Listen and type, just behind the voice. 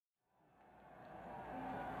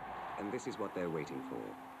And this is what they're waiting for.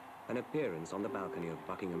 An appearance on the balcony of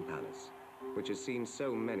Buckingham Palace, which has seen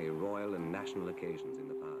so many royal and national occasions in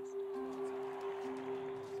the past.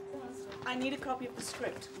 I need a copy of the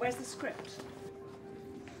script. Where's the script?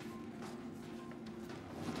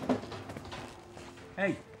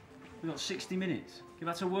 Hey, we've got 60 minutes. Get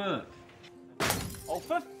back to work. Oh,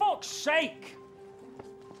 for fuck's sake!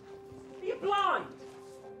 Are you blind?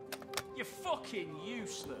 You're fucking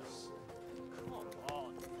useless. Come on.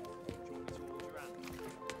 Do you want me to hold your hand?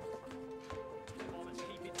 Come on, let's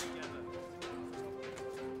keep it together.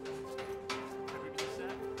 Everybody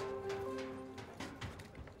set?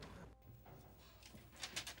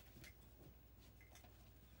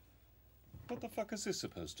 What the fuck is this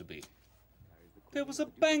supposed to be? There was a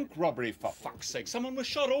bank robbery, for fuck's sake. Someone was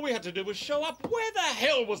shot. All we had to do was show up. Where the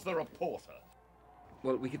hell was the reporter?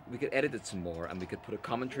 Well, we could edit it some more, and we could put a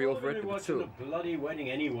commentary over it. Watching the bloody wedding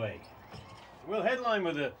anyway. We'll headline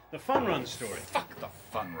with the fun run story. Fuck the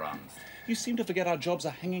fun run. You seem to forget our jobs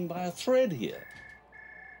are hanging by a thread here.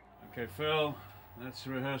 Okay, Phil, let's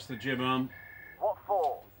rehearse the jib on. What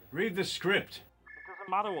for? Read the script. It doesn't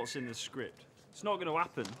matter what's in the script. It's not going to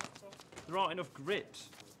happen. There aren't enough grips.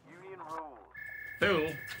 Union rules.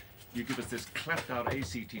 Phil, you give us this clapped-out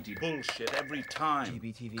ACTT bullshit every time.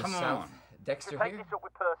 GBTV Come South. on. Dexter Take here? this up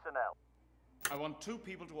with personnel. I want 2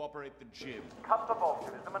 people to operate the jib. Cut the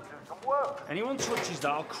volunteerism and do some work. Anyone touches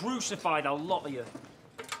that, I'll crucify the lot of you.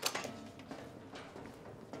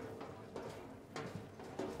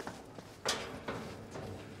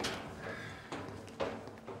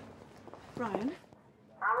 Brian?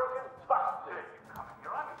 Arrogant bastard! You come in,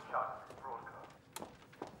 you're in charge of this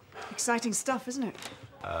broadcast. Exciting stuff, isn't it?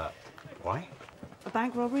 Why? A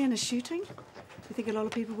bank robbery and a shooting? You think a lot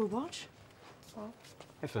of people will watch?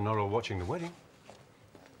 If they're not all watching the wedding.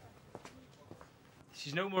 This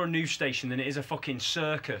is no more a news station than it is a fucking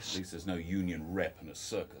circus. At least there's no union rep in a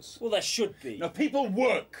circus. Well, there should be. No, people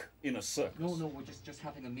work in a circus. No, we're just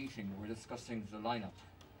having a meeting. We're discussing the lineup.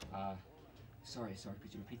 Sorry,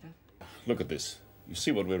 could you repeat that? Look at this. You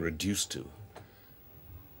see what we're reduced to.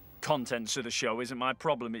 Contents of the show isn't my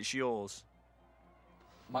problem, it's yours.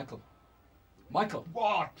 Michael!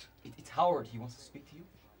 What? It's Howard. He wants to speak to you.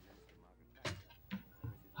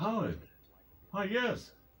 Howard? Hi,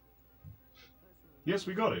 yes. Yes,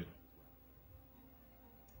 we got it.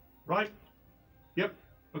 Right? Yep,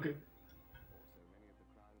 okay.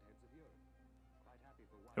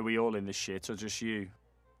 Are we all in this shit, or just you?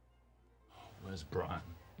 Where's Brian?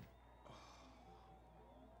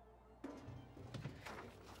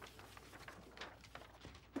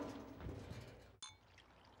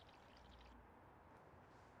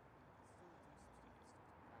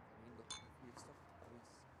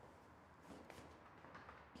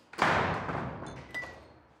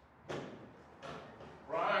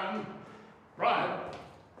 Brian!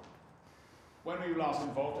 When were you last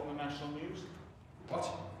involved in the national news? What?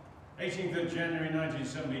 18th of January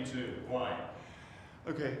 1972. Why?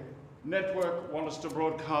 Okay. Network want us to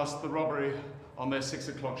broadcast the robbery on their 6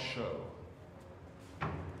 o'clock show.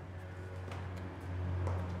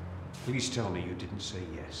 Please tell me you didn't say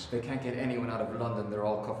yes. They can't get anyone out of London. They're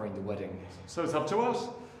all covering the wedding. So it's up to us?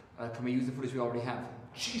 Can we use the footage we already have?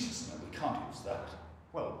 Jesus, no, we can't use that.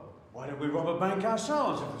 Well, why don't we rob a bank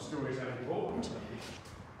ourselves if the story's that important?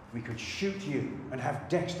 We could shoot you and have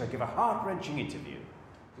Dexter give a heart-wrenching interview.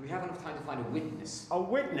 Do we have enough time to find a witness? A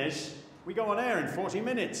witness? We go on air in 40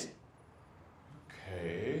 minutes.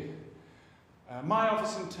 Okay. My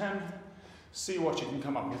office in 10. See what you can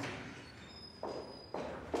come up with.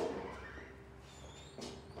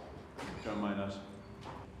 Don't mind us.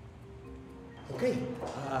 Okay.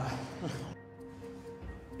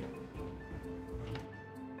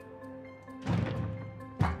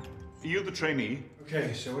 You the trainee?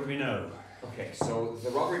 Okay, so what do we know? Okay, so the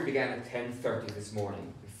robbery began at 10:30 this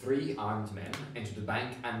morning. 3 armed men entered the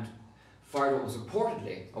bank and fired what was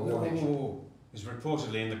reportedly a warning shot. No, it's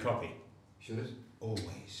reportedly in the copy. Should it?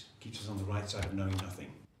 Always. Keeps us on the right side of knowing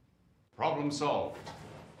nothing. Problem solved.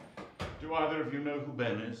 Do either of you know who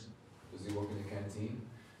Ben is? Does he work in the canteen?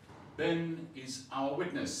 Ben is our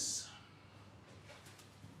witness.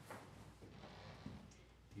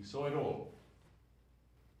 He saw it all.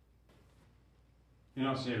 You're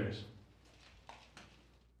not serious?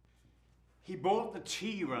 He bought the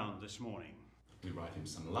tea round this morning. We write him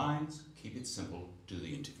some lines, keep it simple, do the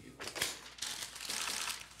interview.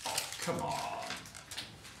 Oh, come on.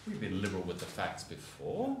 We've been liberal with the facts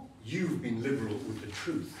before. You've been liberal with the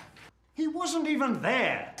truth. He wasn't even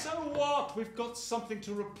there. So what? We've got something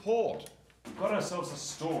to report. We've got ourselves a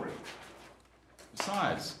story.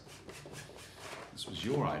 Besides, this was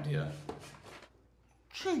your idea.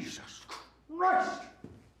 Jesus Christ!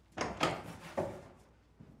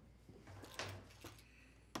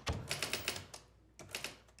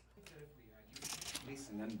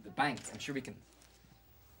 Listen, and the bank, I'm sure we can...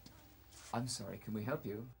 I'm sorry, can we help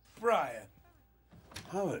you? Brian.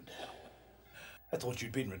 Howard. I thought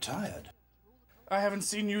you'd been retired. I haven't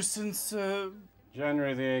seen you since,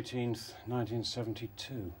 January the 18th,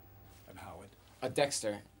 1972. And Howard.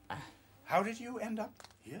 Dexter. How did you end up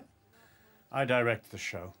here? I direct the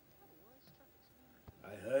show.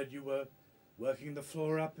 I heard you were working the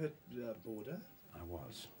floor up at Border. I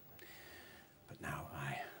was. But now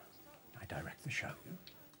I direct the show.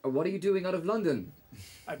 What are you doing out of London?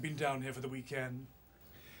 I've been down here for the weekend.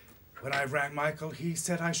 When I rang Michael, he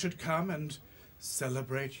said I should come and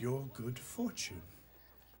celebrate your good fortune.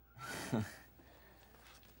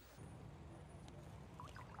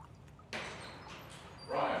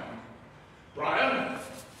 Brian?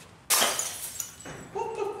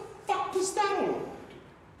 What the fuck was that all?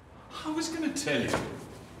 I was going to tell you.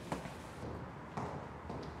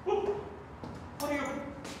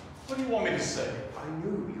 What do you want me to say? I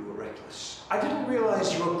knew you were reckless. I didn't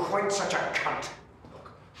realize you were quite such a cunt.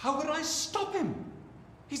 Look, how would I stop him?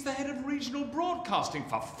 He's the head of regional broadcasting,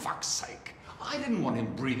 for fuck's sake. I didn't want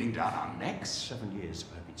him breathing down our necks. 7 years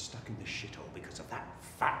I've been stuck in this shithole because of that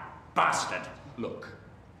fat bastard. Look,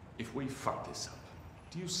 if we fuck this up,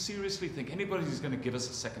 do you seriously think anybody's going to give us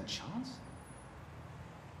a second chance?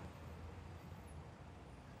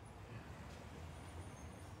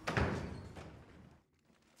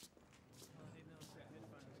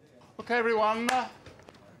 Okay, everyone.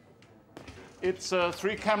 It's a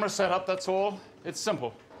 3-camera setup, that's all. It's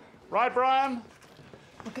simple. Right, Brian?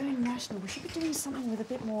 We're going national. We should be doing something with a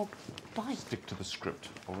bit more bite. Stick to the script,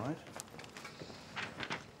 all right?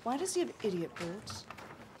 Why does he have idiot boards?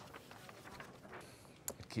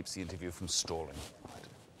 It keeps the interview from stalling. Right.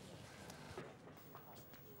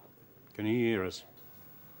 Can you hear us?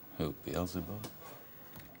 Who, Beelzebub?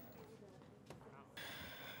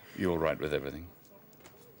 You all right with everything?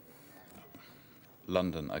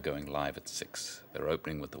 London are going live at 6. They're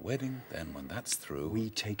opening with the wedding, then when that's through... We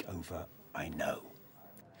take over, I know.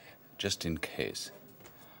 Just in case,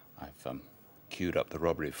 I've queued up the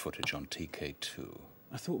robbery footage on TK2.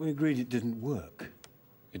 I thought we agreed it didn't work.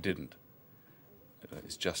 It didn't.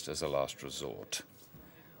 It's just as a last resort.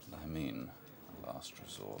 I mean, a last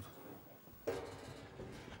resort.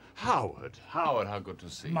 Howard, how good to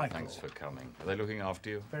see you. Michael. Thanks for coming. Are they looking after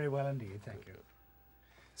you? Very well indeed, thank you.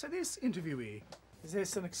 So this interviewee, is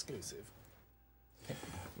this an exclusive?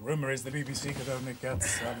 Rumour is the BBC could only get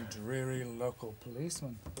some dreary local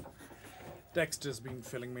policeman. Dexter's been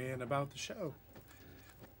filling me in about the show.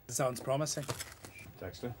 Sounds promising.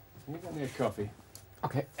 Dexter, can you get me a coffee?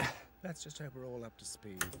 Okay. Let's just hope we're all up to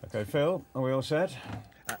speed. Okay, Phil, are we all set?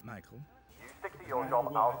 Michael? You stick to your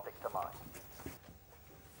job, I'll stick to mine.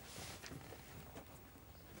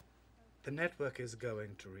 The network is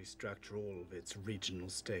going to restructure all of its regional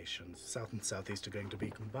stations. South and Southeast are going to be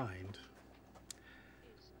combined.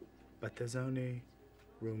 But there's only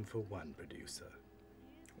room for one producer.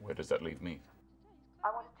 Where does that leave me?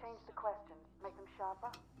 I want to change the questions, make them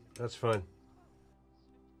sharper. That's fine.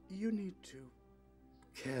 You need to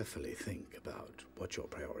carefully think about what your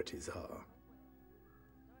priorities are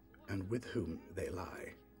and with whom they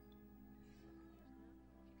lie.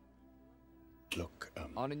 Look,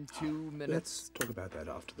 On in 2 minutes. let's talk about that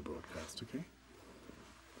after the broadcast, okay?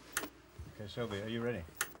 Okay, Sylvia, are you ready?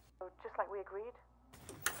 Oh, just like we agreed.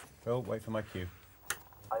 Phil, wait for my cue.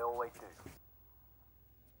 I always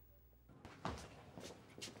do.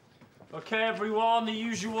 Okay, everyone, the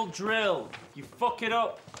usual drill. You fuck it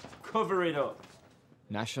up, cover it up.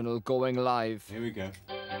 National going live. Here we go.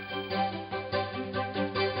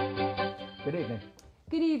 Good evening.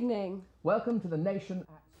 Good evening. Welcome to the Nation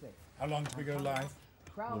at 6. How long do we go live?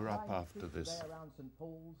 We're up after this. Around St.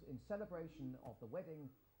 Paul's in celebration of the wedding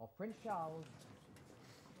of Prince Charles.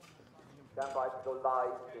 Stand by to go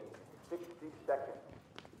live in 60 seconds.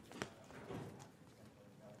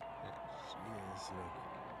 Seriously.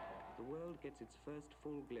 The world gets its first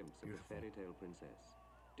full glimpse of the fairy tale princess.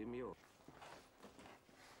 Demure.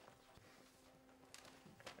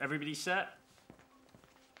 Everybody set?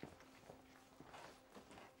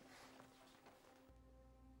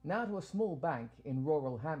 Now to a small bank in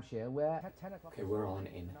rural Hampshire where at 10 o'clock... Okay, we're on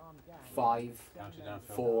in 5,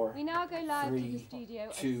 4, We now go live to the 3, studio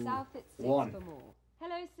 2, at South at 6 1. for more.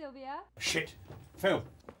 Hello, Sylvia. Shit! Phil!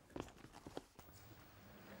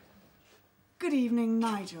 Good evening,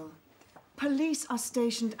 Nigel. Police are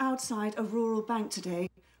stationed outside a rural bank today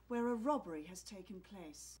where a robbery has taken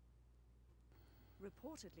place.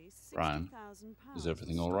 Reportedly, Brian, £60,000 is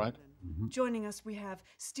everything all right? Joining us, we have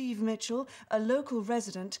Steve Mitchell, a local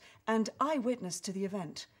resident and eyewitness to the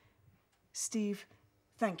event. Steve,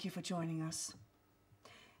 thank you for joining us.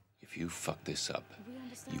 If you fuck this up,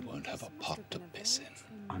 you won't have a pot to piss in.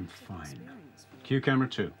 I'm fine. Cue camera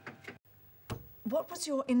 2. What was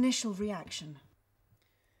your initial reaction?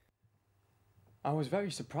 I was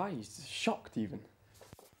very surprised, shocked even.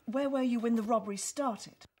 Where were you when the robbery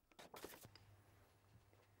started?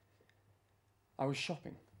 I was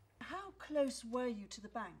shopping. How close were you to the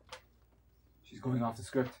bank? She's going off the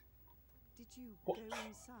script. Did you go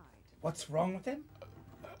inside? What's wrong with him?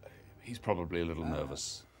 He's probably a little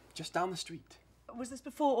nervous. Just down the street. Was this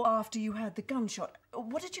before or after you had the gunshot?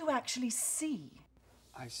 What did you actually see?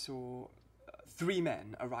 I saw 3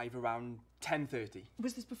 men arrive around 10:30.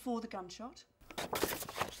 Was this before the gunshot?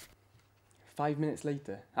 5 minutes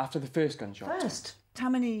later, after the first gunshot. First? How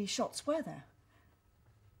many shots were there?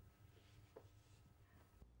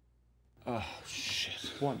 Oh,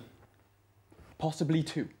 shit. 1. Possibly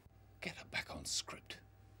 2. Get her back on script.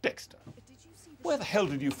 Dexter, where the hell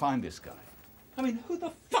did you find this guy? I mean, who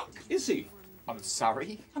the fuck is he? I'm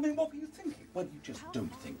sorry. I mean, what were you thinking? Well, you just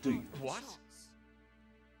don't think, do you? What?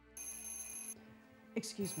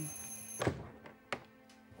 Excuse me.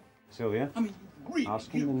 Sylvia, I mean, really,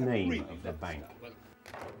 ask him the name of the bank.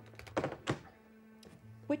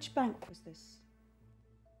 Which bank was this?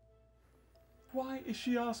 Why is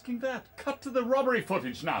she asking that? Cut to the robbery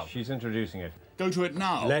footage now. She's introducing it. Go to it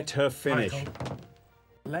now. Let her finish.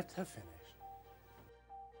 Let her finish.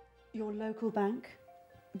 Your local bank?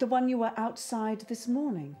 The one you were outside this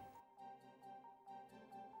morning?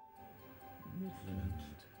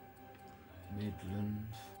 Midland.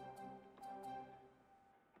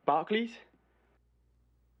 Barclays?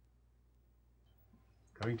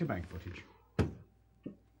 Going to bank footage.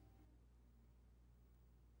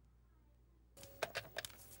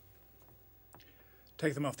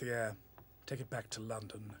 Take them off the air. Take it back to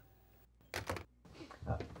London.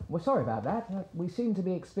 We're sorry about that. We seem to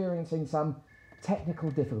be experiencing some technical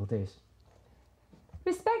difficulties.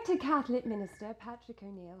 Respected Catholic Minister Patrick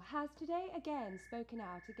O'Neill has today again spoken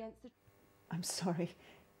out against the... I'm sorry.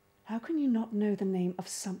 How can you not know the name of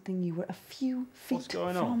something you were a few feet What's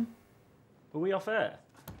going from? on? Are we off air?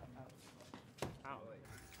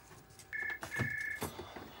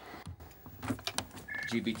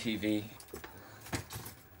 GBTV.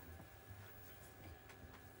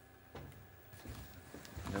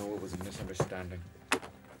 No, it was a misunderstanding.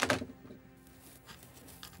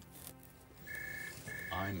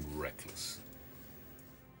 I'm reckless.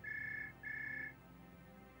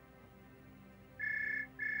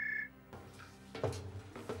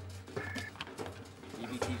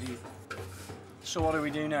 GBTV. So what do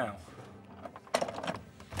we do now?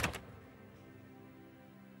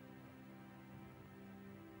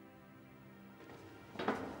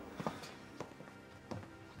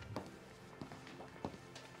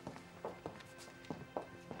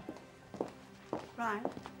 Brian?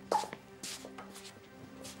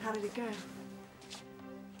 How did it go?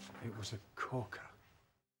 It was a corker.